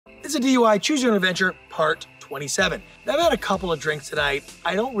It's a DUI Choose Your Own Adventure, part 27. Now, I've had a couple of drinks tonight.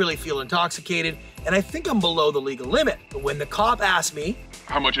 I don't really feel intoxicated, and I think I'm below the legal limit. But when the cop asked me,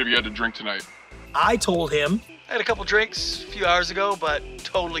 how much have you had to drink tonight? I told him, I had a couple drinks a few hours ago, but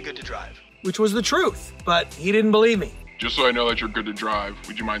totally good to drive. which was the truth, but he didn't believe me. Just so I know that you're good to drive,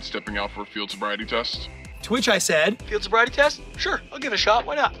 would you mind stepping out for a field sobriety test? To which I said, Field sobriety test? Sure, I'll give it a shot,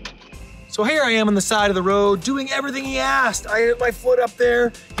 why not? so here I am on the side of the road doing everything he asked. I hit my foot up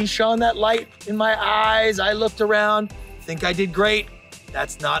there. He shone that light in my eyes. I looked around, think I did great.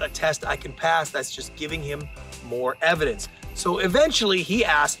 That's not a test I can pass. That's just giving him more evidence. So eventually he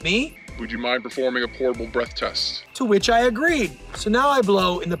asked me, Would you mind performing a portable breath test? to which I agreed. So now I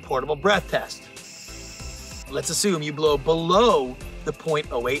blow in the portable breath test. Let's assume you blow below the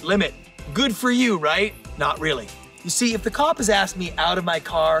 0.08 limit. Good for you, right? Not really. You see, if the cop has asked me out of my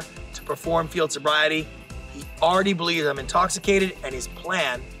car to perform field sobriety, he already believes I'm intoxicated and his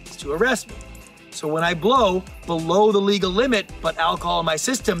plan is to arrest me. So when I blow below the legal limit but alcohol in my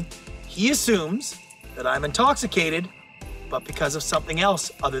system, he assumes that I'm intoxicated, but because of something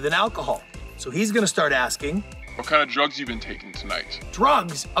else other than alcohol. So he's gonna start asking, What kind of drugs you been taking tonight?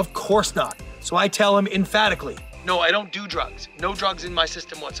 drugs? Of course not. So I tell him emphatically. No, I don't do drugs. No drugs in my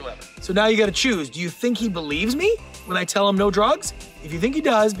system whatsoever. So now you gotta choose. Do you think he believes me when I tell him no drugs? If you think he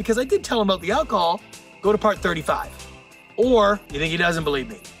does, because I did tell him about the alcohol, go to part 35. Or you think he doesn't believe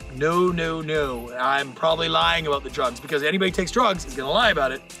me? No, no, no. I'm probably lying about the drugs because anybody who takes drugs is gonna lie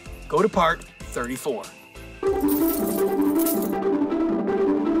about it. Go to part 34.